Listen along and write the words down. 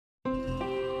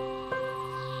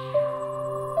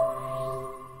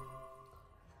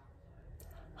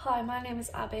Hi, my name is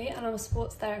Abby and I'm a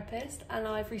sports therapist, and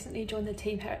I've recently joined the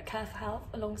team here at Care for Health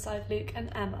alongside Luke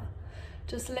and Emma.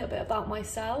 Just a little bit about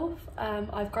myself.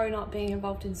 I've grown up being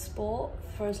involved in sport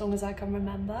for as long as I can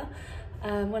remember.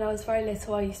 When I was very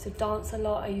little, I used to dance a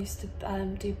lot. I used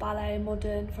to do ballet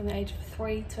modern from the age of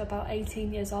 3 to about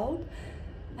 18 years old.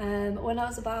 When I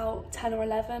was about 10 or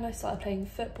 11, I started playing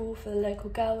football for the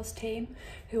local girls team,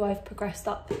 who I've progressed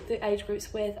up the age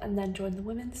groups with, and then joined the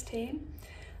women's team.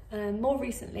 More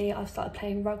recently, I've started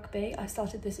playing rugby. I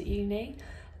started this at uni.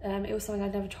 It was something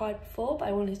I'd never tried before, but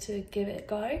I wanted to give it a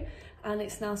go, and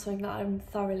it's now something that I'm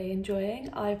thoroughly enjoying.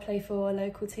 I play for a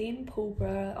local team,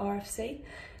 Pulborough RFC,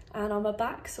 and I'm a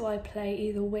back, so I play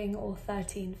either wing or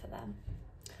 13 for them.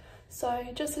 So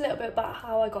just a little bit about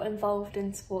how I got involved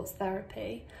in sports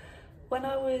therapy. When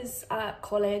I was at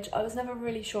college, I was never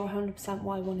really sure 100%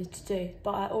 what I wanted to do,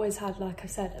 but I always had, like I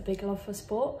said, a big love for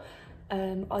sport.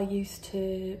 I used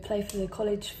to play for the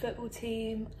college football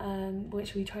team,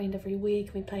 which we trained every week.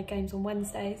 We played games on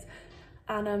Wednesdays.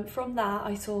 And from that,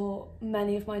 I saw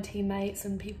many of my teammates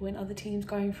and people in other teams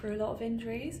going through a lot of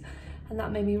injuries. And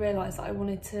that made me realise that I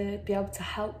wanted to be able to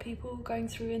help people going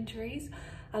through injuries.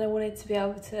 And I wanted to be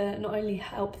able to not only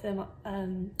help them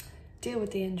deal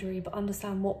with the injury, but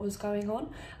understand what was going on.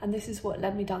 And this is what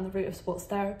led me down the route of sports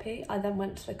therapy. I then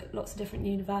went to lots of different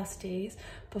universities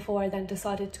before I then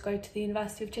decided to go to the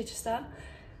University of Chichester.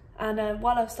 And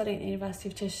while I was studying at the University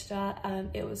of Chichester,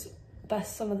 it was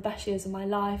some of the best years of my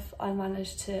life. I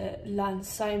managed to learn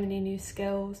so many new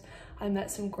skills. I met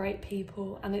some great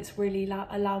people, and it's really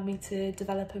allowed me to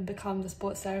develop and become the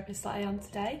sports therapist that I am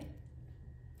today.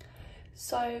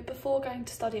 So before going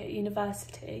to study at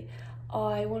university,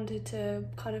 I wanted to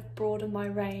kind of broaden my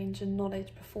range and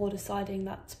knowledge before deciding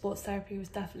that sports therapy was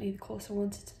definitely the course I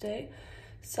wanted to do.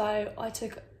 So I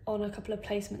took on a couple of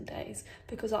placement days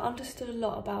because I understood a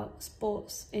lot about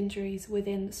sports injuries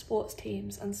within sports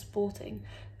teams and sporting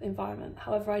environment.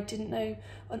 However, I didn't know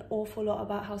an awful lot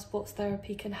about how sports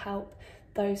therapy can help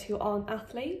those who aren't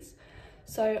athletes.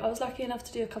 So I was lucky enough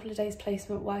to do a couple of days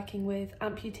placement working with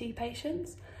amputee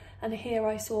patients. And here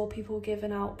I saw people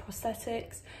giving out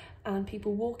prosthetics and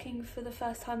people walking for the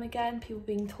first time again, people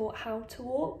being taught how to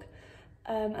walk,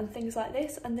 and things like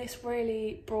this. And this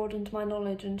really broadened my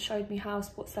knowledge and showed me how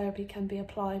sports therapy can be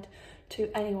applied to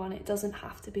anyone. It doesn't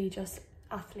have to be just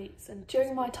athletes. And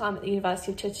during my time at the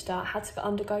University of Chichester, I had to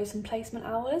undergo some placement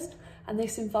hours, and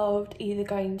this involved either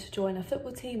going to join a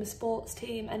football team, a sports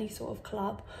team, any sort of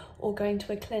club, or going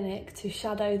to a clinic to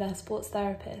shadow their sports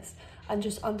therapist and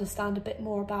just understand a bit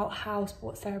more about how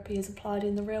sports therapy is applied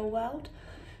in the real world.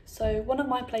 So one of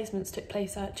my placements took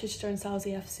place at Chichester and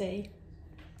Selsey FC,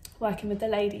 working with the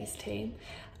ladies team,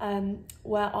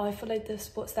 where I followed the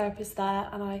sports therapist there,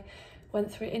 and I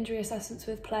went through injury assessments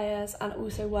with players and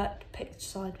also worked pitch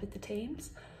side with the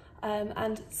teams.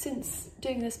 And since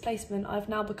doing this placement, I've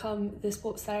now become the head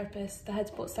sports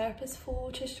therapist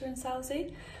for Chichester and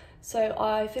Selsey. So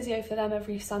I physio for them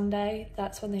every Sunday.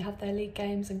 That's when they have their league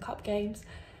games and cup games,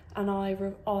 and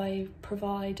I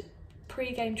provide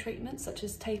pre-game treatments such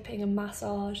as taping and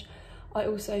massage. I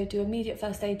also do immediate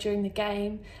first aid during the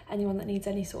game, anyone that needs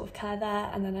any sort of care there,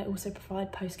 and then I also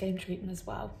provide post-game treatment as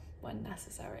well when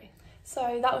necessary.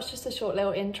 So that was just a short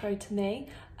little intro to me.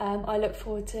 I look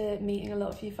forward to meeting a lot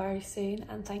of you very soon,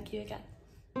 and thank you again.